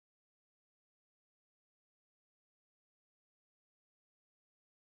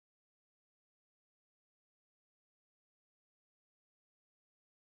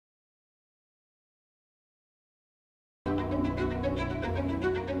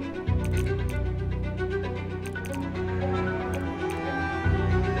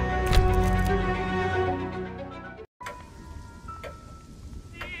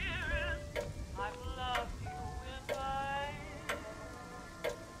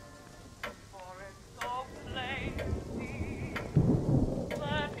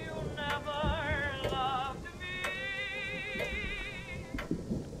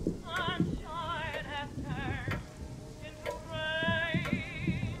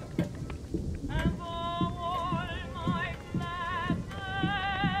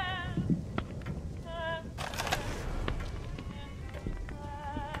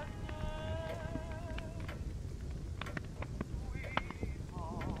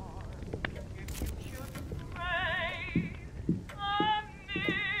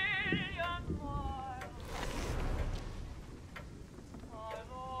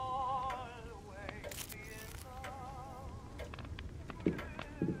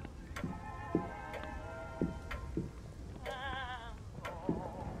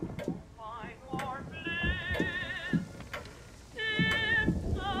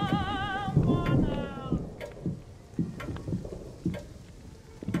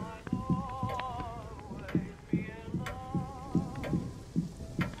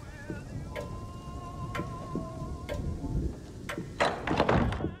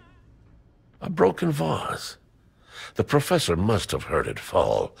broken vase. The professor must have heard it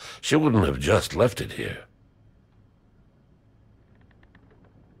fall. She wouldn't have just left it here.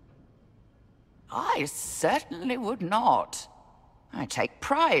 I certainly would not. I take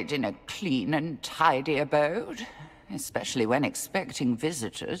pride in a clean and tidy abode, especially when expecting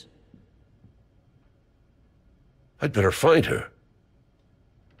visitors. I'd better find her.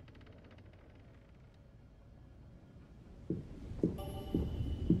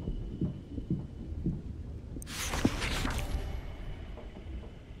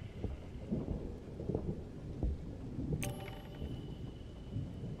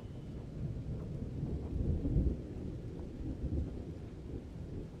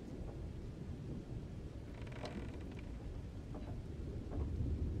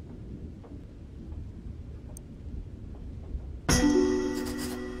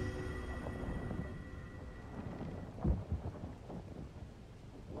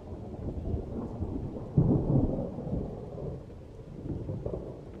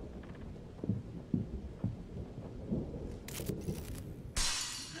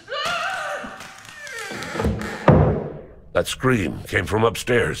 That scream came from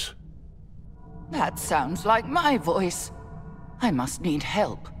upstairs. That sounds like my voice. I must need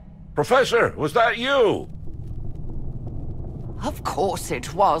help. Professor, was that you? Of course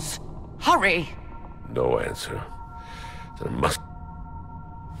it was. Hurry! No answer. There must...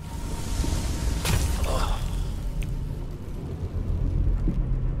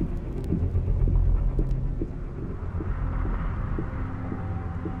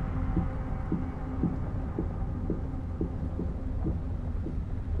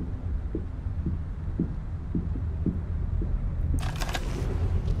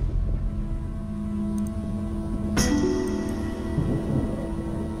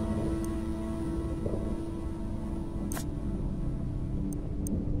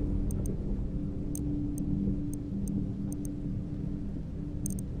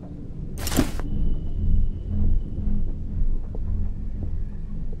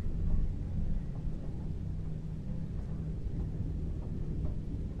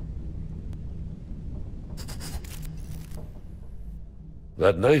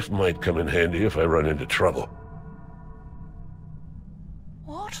 That knife might come in handy if I run into trouble.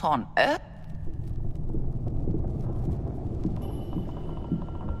 What on earth?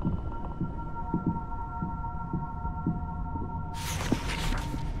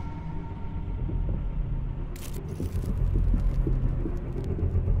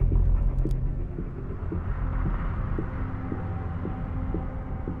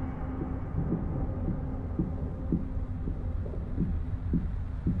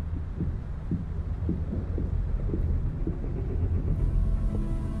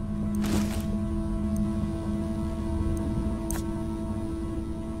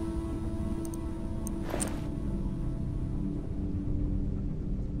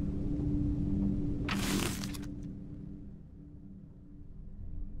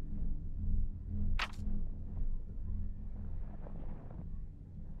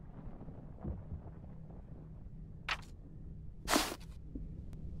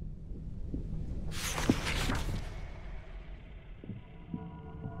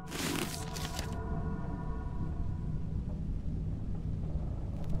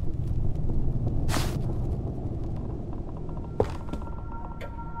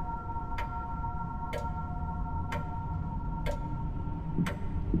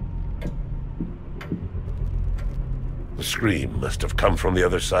 The scream must have come from the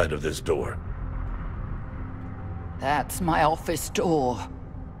other side of this door. That's my office door.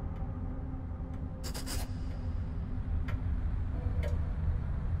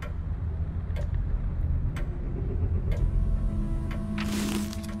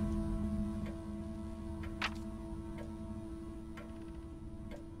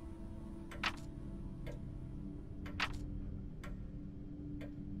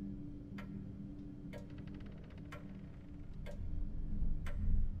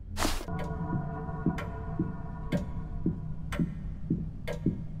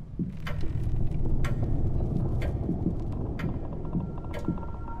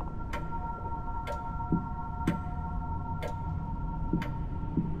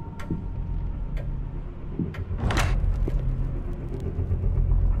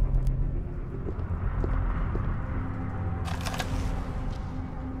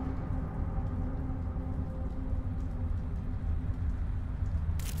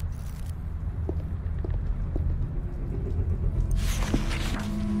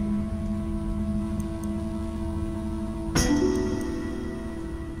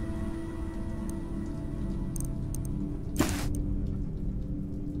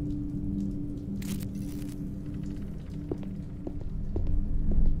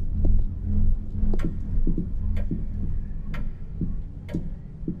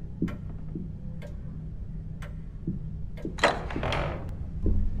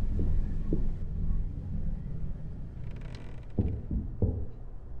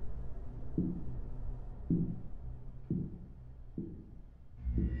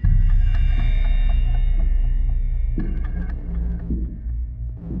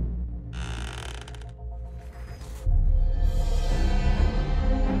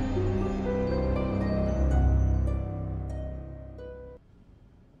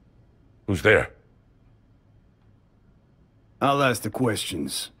 Who's there? I'll ask the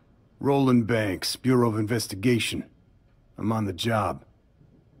questions. Roland Banks, Bureau of Investigation. I'm on the job.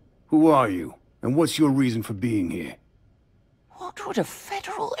 Who are you, and what's your reason for being here? What would a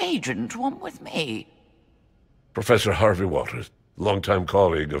federal agent want with me? Professor Harvey Walters, longtime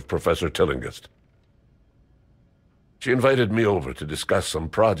colleague of Professor Tillinghast. She invited me over to discuss some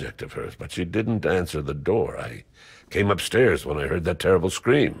project of hers, but she didn't answer the door. I came upstairs when I heard that terrible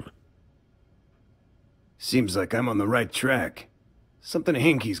scream. Seems like I'm on the right track. Something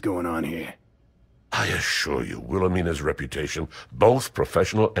hinky's going on here. I assure you, Wilhelmina's reputation, both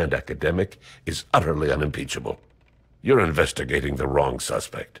professional and academic, is utterly unimpeachable. You're investigating the wrong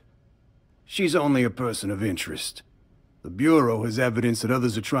suspect. She's only a person of interest. The Bureau has evidence that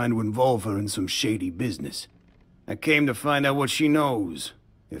others are trying to involve her in some shady business. I came to find out what she knows,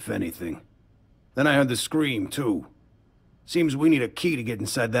 if anything. Then I heard the scream, too. Seems we need a key to get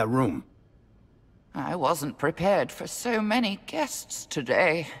inside that room. I wasn't prepared for so many guests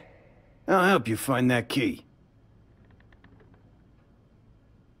today. I'll help you find that key.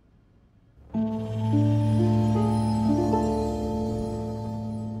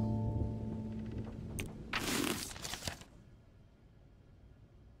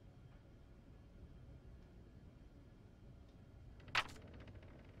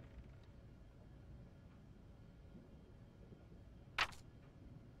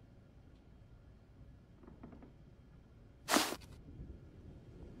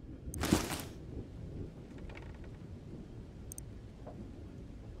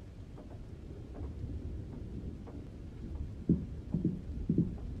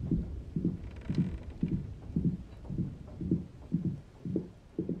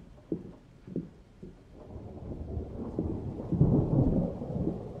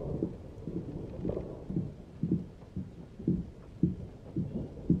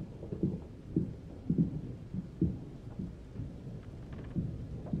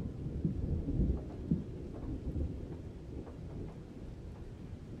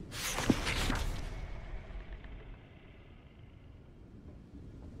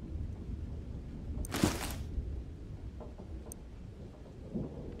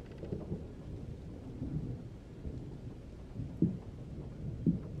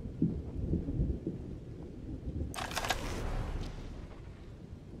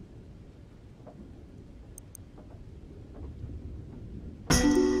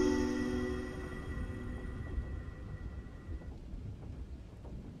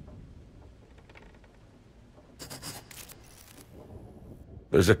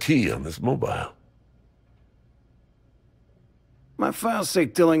 There's a key on this mobile. My files say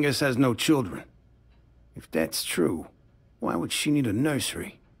Tillinghast has no children. If that's true, why would she need a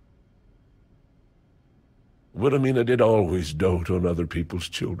nursery? Wilhelmina did always dote on other people's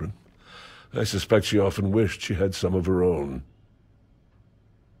children. I suspect she often wished she had some of her own.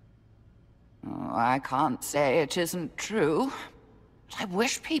 Oh, I can't say it isn't true. But I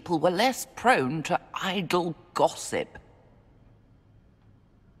wish people were less prone to idle gossip.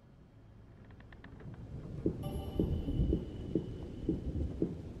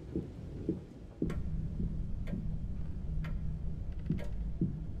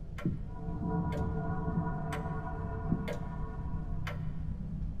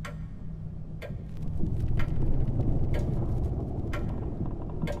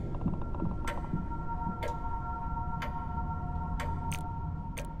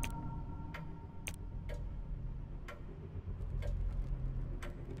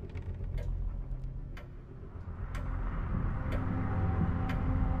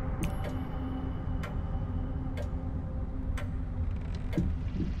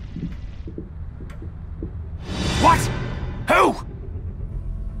 What? Who?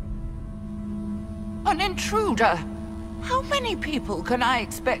 An intruder! How many people can I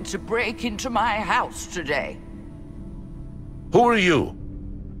expect to break into my house today? Who are you?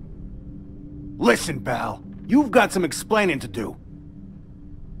 Listen, pal. You've got some explaining to do.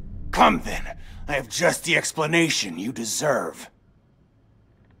 Come then. I have just the explanation you deserve.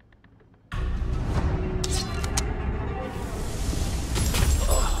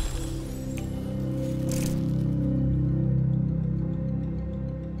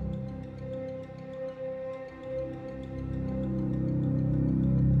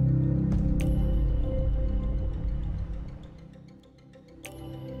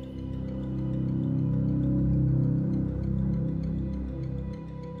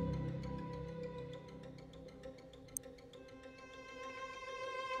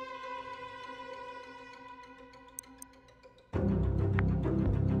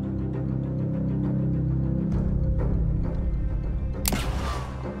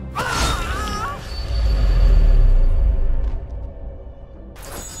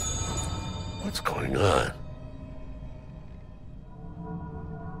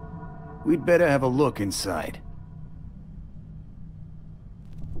 We'd better have a look inside.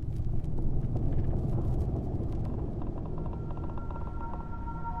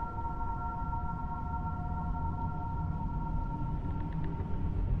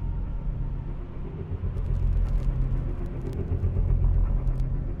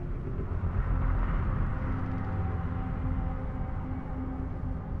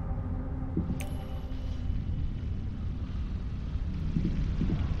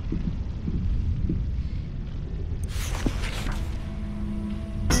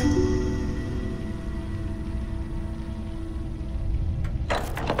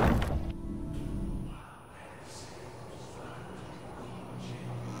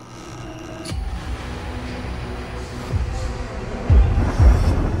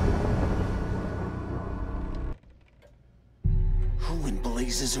 Who in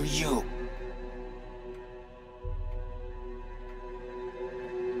blazes are you?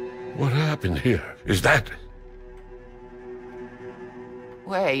 What happened here? Is that...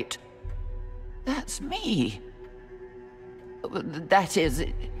 Wait. That's me. That is...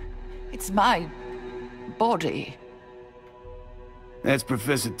 It's my... body. That's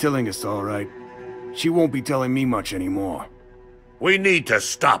Professor Tillinghast, all right. She won't be telling me much anymore. We need to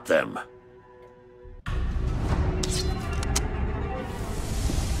stop them.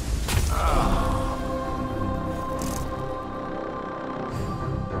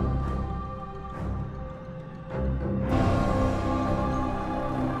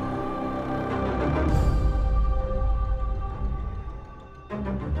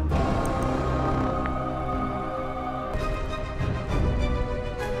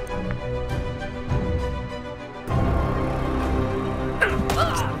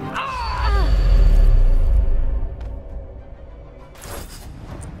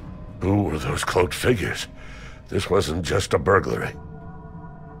 Who were those cloaked figures? This wasn't just a burglary.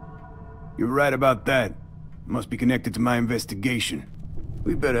 You're right about that. Must be connected to my investigation.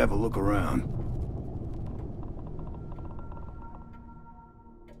 We better have a look around.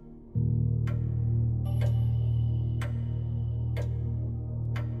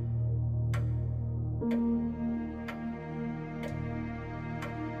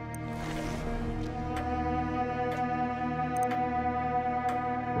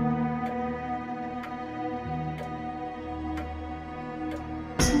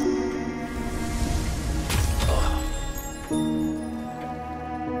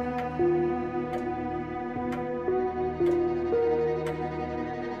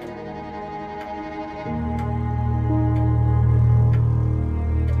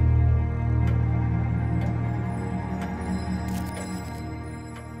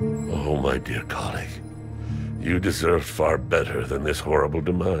 Oh, my dear colleague. You deserved far better than this horrible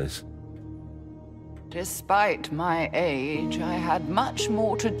demise. Despite my age, I had much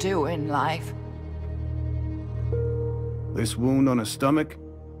more to do in life. This wound on her stomach,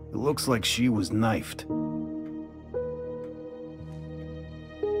 it looks like she was knifed.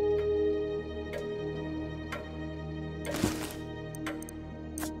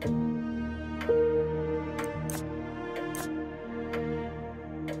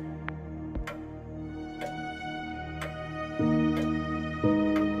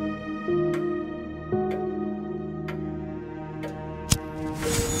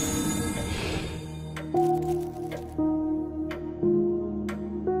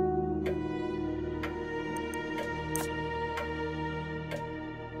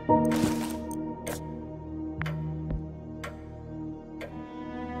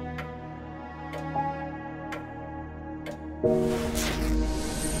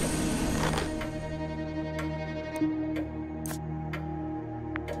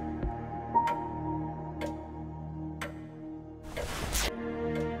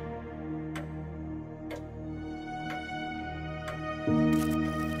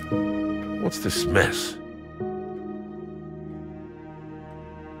 What's this mess?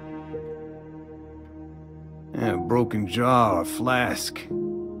 A broken jar or flask.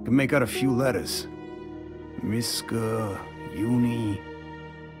 Can make out a few letters. Miska, Uni,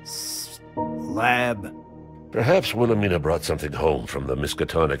 Lab. Perhaps Wilhelmina brought something home from the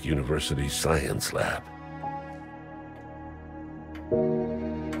Miskatonic University Science Lab.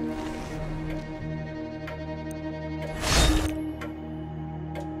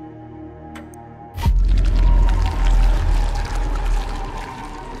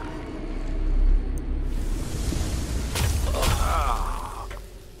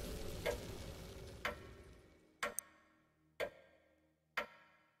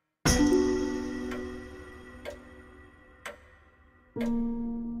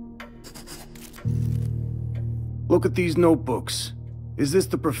 Look at these notebooks. Is this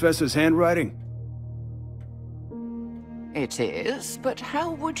the professor's handwriting? It is, but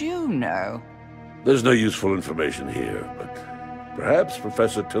how would you know? There's no useful information here, but perhaps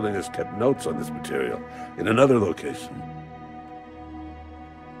Professor Tilling has kept notes on this material in another location.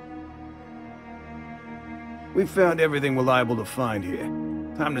 We've found everything we're liable to find here.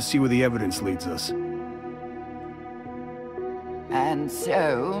 Time to see where the evidence leads us. And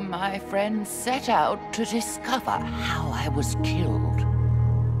so, my friend set out to discover how I was killed.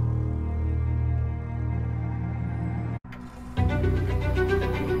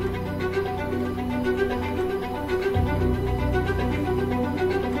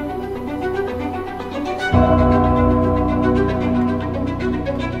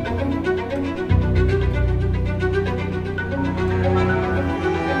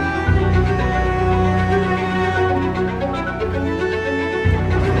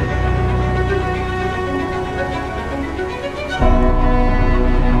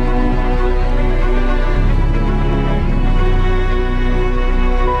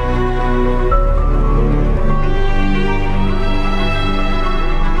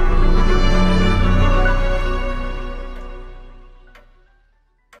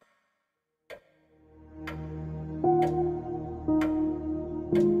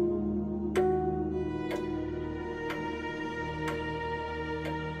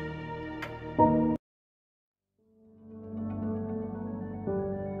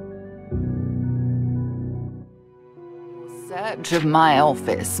 Search of my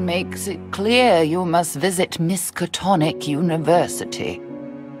office makes it clear you must visit Miskatonic University.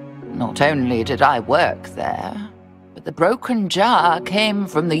 Not only did I work there, but the broken jar came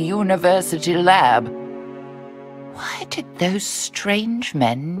from the university lab. Why did those strange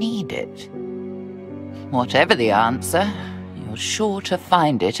men need it? Whatever the answer, you're sure to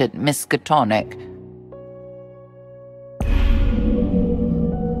find it at Miskatonic.